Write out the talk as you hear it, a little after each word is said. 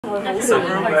So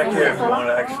back here if you want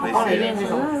to actually see it.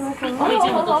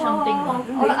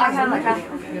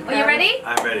 Are you ready?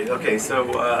 I'm ready. Okay,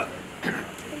 so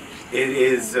it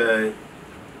is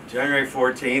January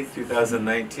 14th,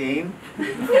 2019. I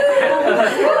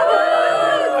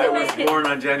was born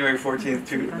on January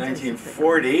 14th,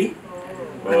 1940.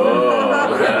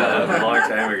 Oh, a long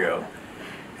time ago.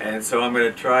 And so I'm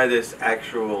going to try this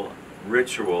actual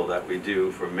ritual that we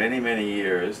do for many, many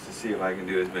years to see if I can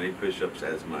do as many push-ups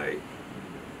as my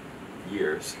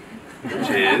years, which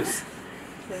is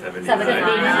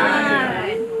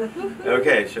 79.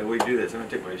 Okay, shall we do this? I'm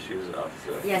going to take my shoes off.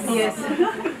 So. Yes.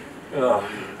 Oh,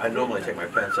 I normally take my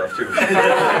pants off too.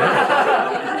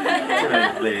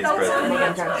 Ladies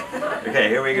present. Okay,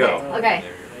 here we go. Okay.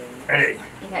 Ready?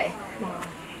 Okay.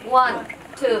 1,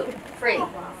 2, 3,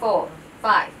 4,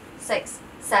 5, 6,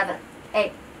 7,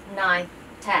 8, 9,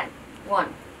 10.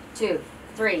 1, 2,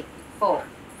 3, 4,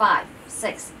 5,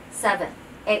 6, 7,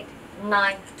 8,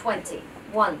 9, 20.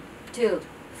 1, 2,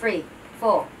 3,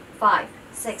 4, 5,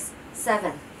 6,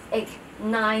 7, 8,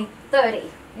 9,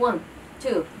 30. 1,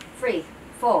 2, 3,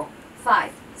 4,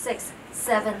 5, 6,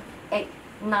 7, 8,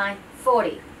 9,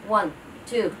 40. 1,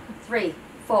 2, 3,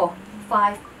 4,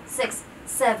 5, 6,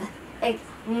 7, 8,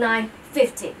 9,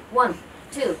 50. 1,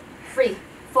 2, 3,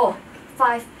 4,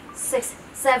 5, 6,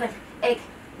 7, 8,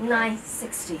 9,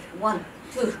 60. 1,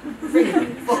 2, 3,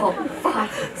 4,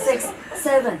 5, 6,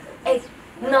 7, 8,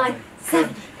 9,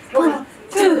 70. 1,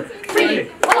 2, 3,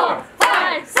 4,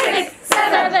 5, 6,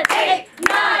 7, 8,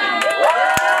 9.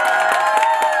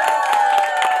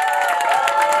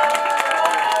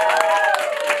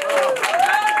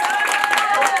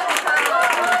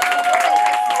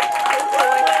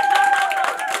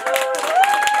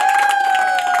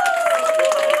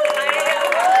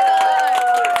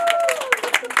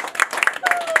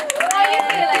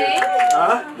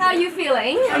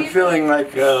 I'm feeling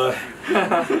like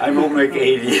I won't make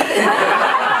 80.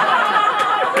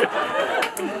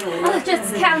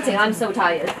 Just counting, I'm so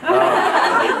tired.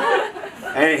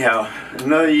 Anyhow,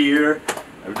 another year.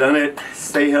 I've done it.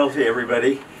 Stay healthy,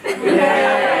 everybody. I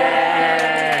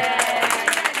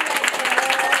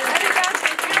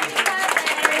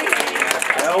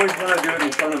always want to do it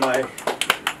in front of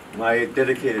my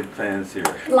dedicated fans here.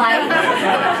 Like?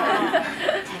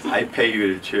 I pay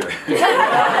you to cheer.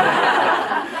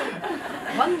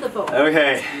 Wonderful.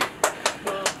 Okay.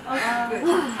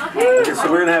 Okay, so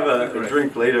we're going to have a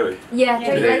drink later. Yeah,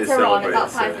 drink today to later on, celebrate, about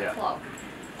so, 5 yeah. o'clock.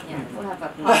 Yeah, we'll have a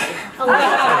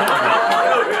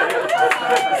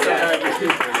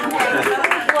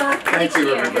Thank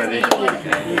you, everybody.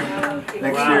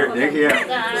 Next year,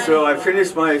 so I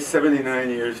finished my 79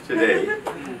 years today,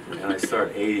 and I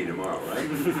start 80 tomorrow, right?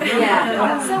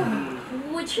 Yeah. So,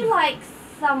 would you like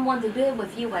someone to do it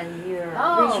with you when you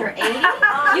reach your 80?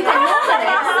 You can look at it.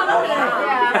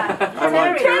 I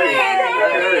want Terry.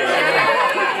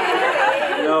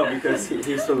 No, because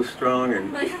he's so strong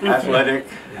and athletic.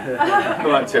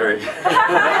 Come on, Terry.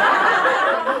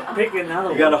 Pick another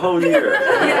one. You got a whole year. You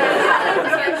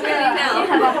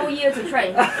have a whole year to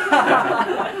train.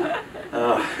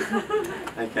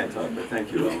 I can't talk, but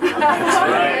thank you all.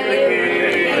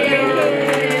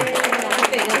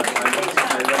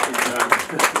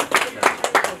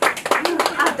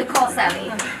 I have to call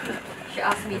Sally. She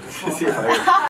asked me to call. See if I